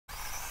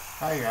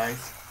Hi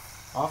guys,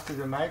 after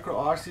the micro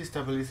RC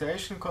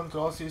stabilization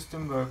control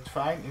system worked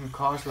fine in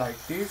cars like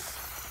this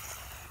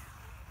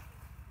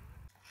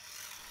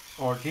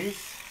or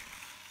this,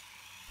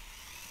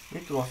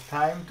 it was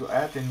time to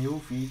add a new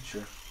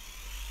feature.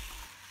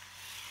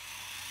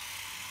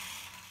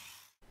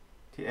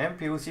 The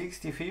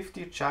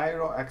MPU-6050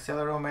 gyro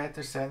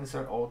accelerometer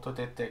sensor auto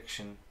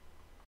detection.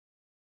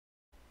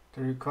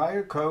 The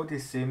required code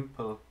is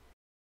simple.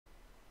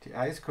 The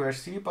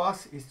I2C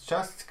bus is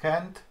just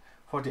scanned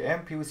for the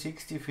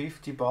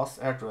MPU-6050 bus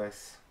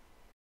address.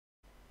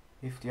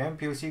 If the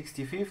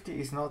MPU-6050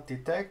 is not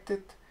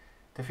detected,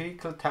 the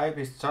vehicle type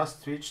is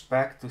just switched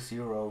back to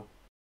 0.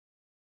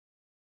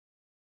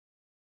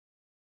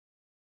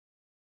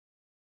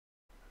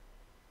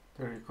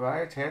 The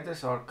required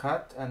headers are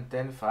cut and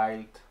then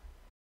filed.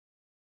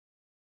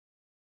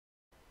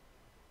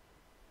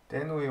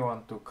 Then we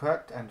want to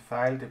cut and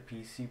file the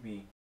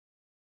PCB.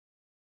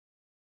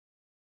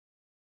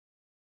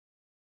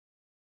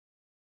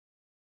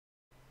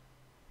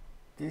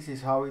 This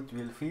is how it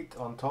will fit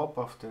on top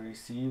of the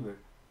receiver.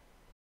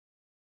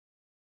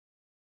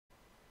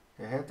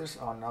 The headers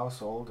are now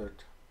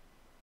soldered.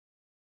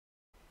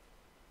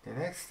 The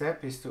next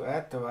step is to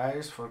add the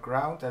wires for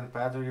ground and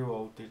battery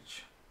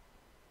voltage.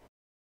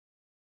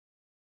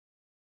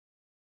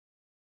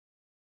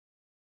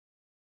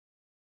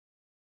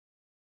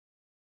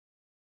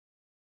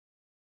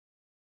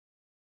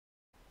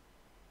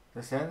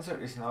 The sensor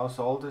is now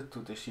soldered to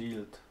the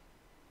shield.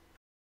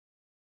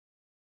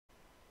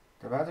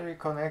 The battery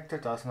connector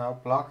does now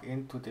plug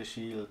into the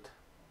shield.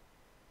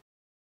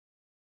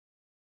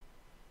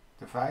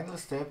 The final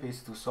step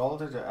is to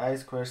solder the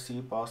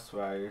I2C bus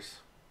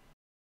wires.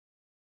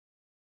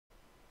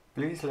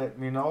 Please let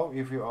me know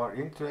if you are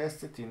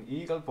interested in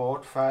Eagle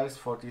board files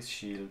for this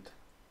shield.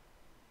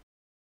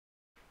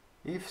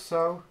 If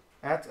so,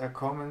 add a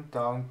comment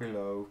down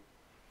below.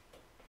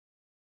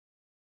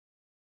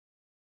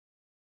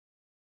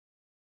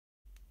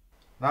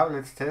 Now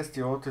let's test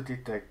the auto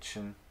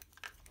detection.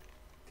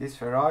 This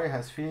Ferrari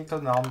has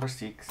vehicle number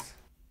 6.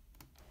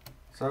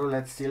 So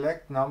let's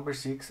select number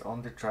 6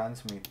 on the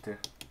transmitter.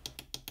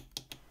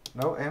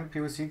 No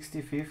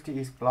MPU-6050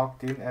 is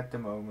plugged in at the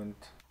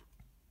moment.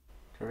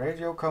 The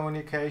radio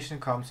communication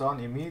comes on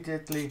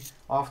immediately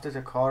after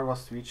the car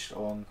was switched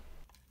on.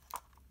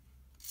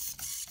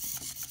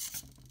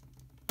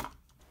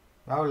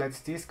 Now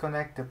let's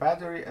disconnect the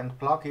battery and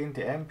plug in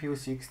the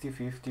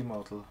MPU-6050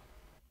 model.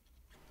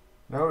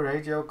 No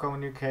radio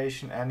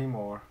communication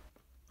anymore.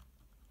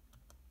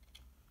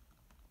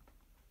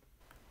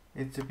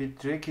 It's a bit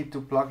tricky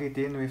to plug it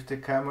in with the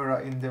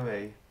camera in the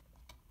way.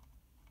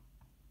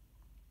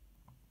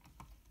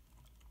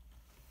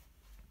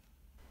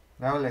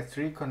 Now let's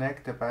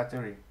reconnect the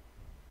battery.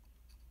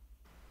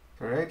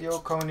 The radio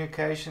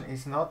communication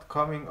is not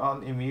coming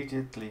on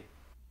immediately,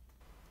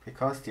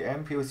 because the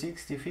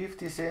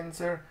MPU-6050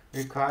 sensor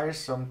requires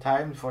some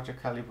time for the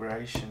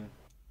calibration.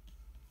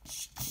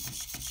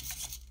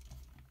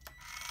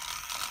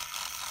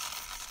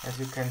 As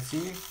you can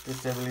see, the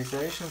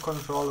stabilization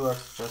control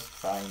works just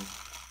fine.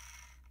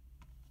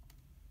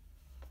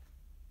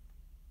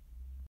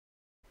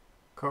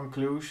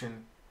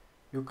 Conclusion: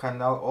 you can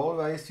now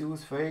always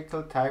use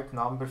vehicle type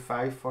number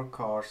 5 for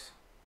cars,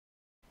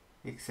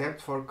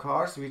 except for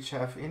cars which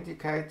have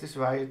indicators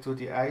wired to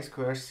the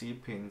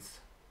I2C pins.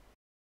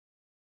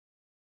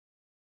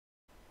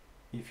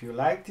 If you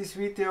like this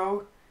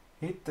video,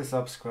 hit the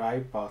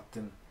subscribe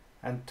button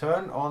and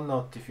turn on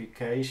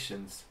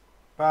notifications.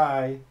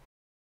 Bye!